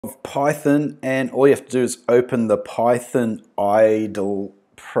of Python, and all you have to do is open the Python idle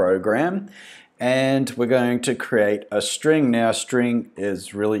program, and we're going to create a string. Now, string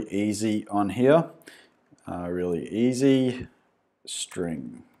is really easy on here, really easy,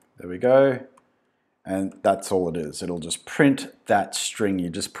 string. There we go, and that's all it is. It'll just print that string. You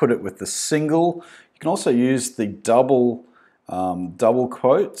just put it with the single. You can also use the double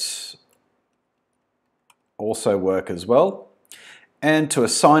quotes, also work as well. And to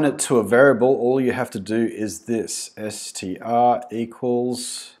assign it to a variable, all you have to do is this, str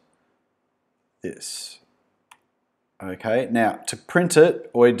equals this. Okay, now to print it,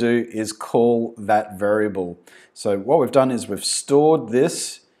 all we do is call that variable. So what we've done is we've stored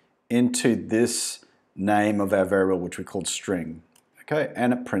this into this name of our variable, which we called string. Okay,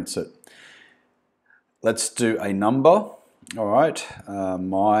 and it prints it. Let's do a number. All right,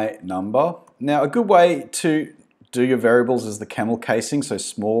 my number. Now a good way to do your variables is the camel casing, so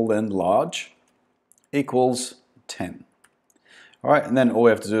small then large, equals 10. All right, and then all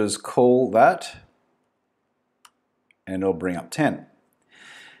we have to do is call that, and it'll bring up 10.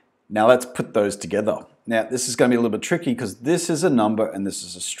 Now let's put those together. Now this is going to be a little bit tricky because this is a number and this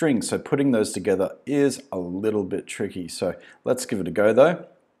is a string, so putting those together is a little bit tricky. So let's give it a go though.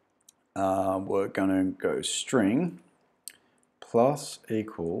 We're going to go string plus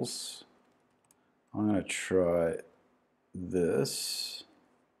equals, I'm going to try this,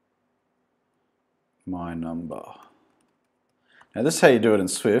 my number. Now this is how you do it in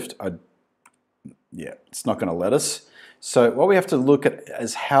Swift. Yeah, it's not going to let us. So what we have to look at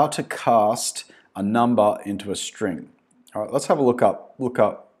is how to cast a number into a string. All right, let's have a look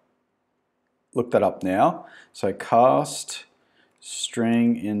that up now. So cast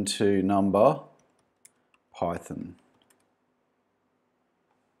string into number, Python.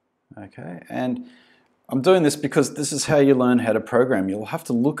 Okay, and I'm doing this because this is how you learn how to program. You'll have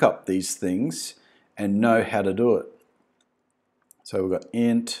to look up these things and know how to do it. So we've got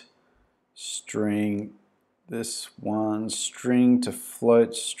int, string, this one, string to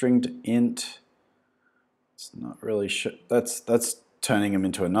float, string to int. It's not really sure. That's turning them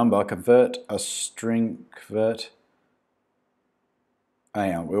into a number. Convert a string, convert.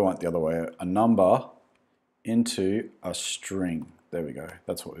 Hang on, we want the other way. A number into a string. There we go.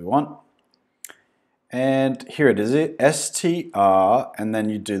 That's what we want. And here it is, str, and then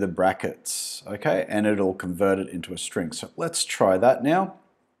you do the brackets, okay? And it'll convert it into a string. So let's try that now.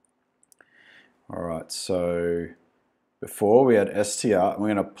 All right, so before we had str, and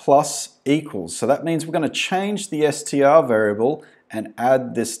we're going to plus equals. So that means we're going to change the str variable and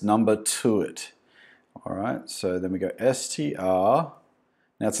add this number to it. All right, so then we go str.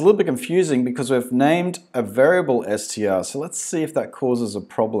 Now it's a little bit confusing because we've named a variable str. So let's see if that causes a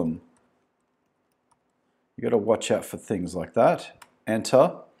problem. You got to watch out for things like that.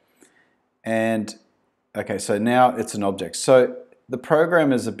 Enter. And okay, so now it's an object. So the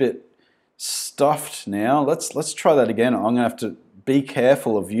program is a bit stuffed now. Let's try that again. I'm going to have to be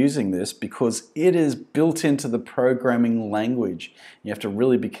careful of using this because it is built into the programming language. You have to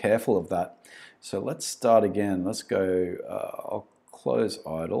really be careful of that. So let's start again. Let's go, I'll close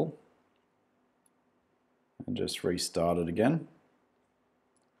idle and just restart it again.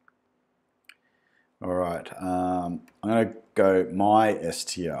 All right, I'm going to go my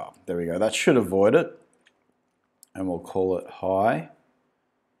str. There we go. That should avoid it. And we'll call it hi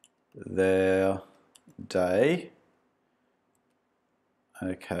there day.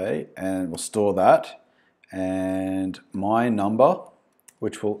 Okay, and we'll store that. And my number,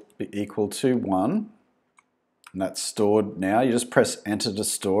 which will be equal to 1. And that's stored now. You just press enter to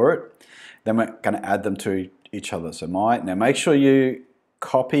store it. Then we're going to add them to each other. So my, now make sure you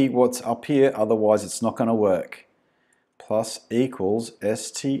copy what's up here, otherwise it's not going to work. Plus equals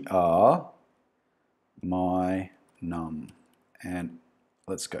str my num. And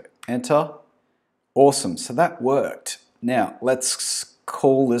let's go enter. Awesome, so that worked. Now let's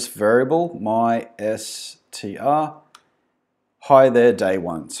call this variable my str. Hi there, day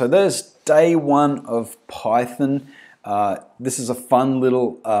one. So there's day one of Python. This is a fun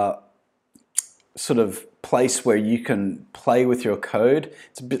little sort of place where you can play with your code.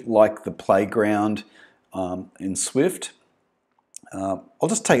 It's a bit like the playground in Swift. I'll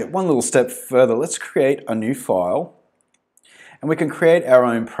just take it one little step further. Let's create a new file and we can create our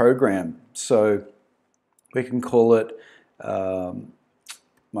own program. So we can call it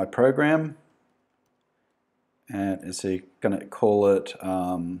my program, and it's going to call it,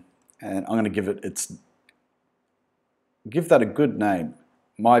 and I'm going to give it give that a good name.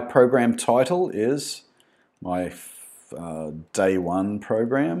 My program title is my day one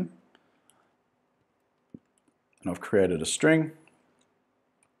program, and I've created a string.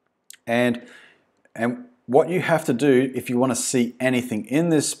 And what you have to do if you want to see anything in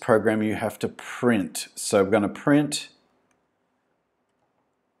this program, you have to print. So we're going to print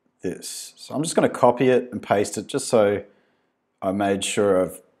this. So I'm just going to copy it and paste it just so I made sure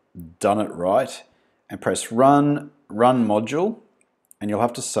I've done it right, and press run module, and you'll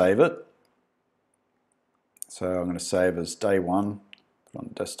have to save it. So I'm going to save as Day1, put on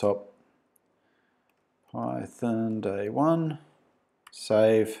the desktop, Python Day1,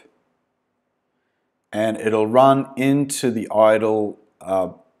 save, and it'll run into the idle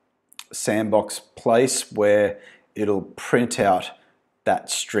sandbox place where it'll print out that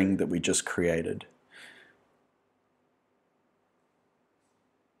string that we just created.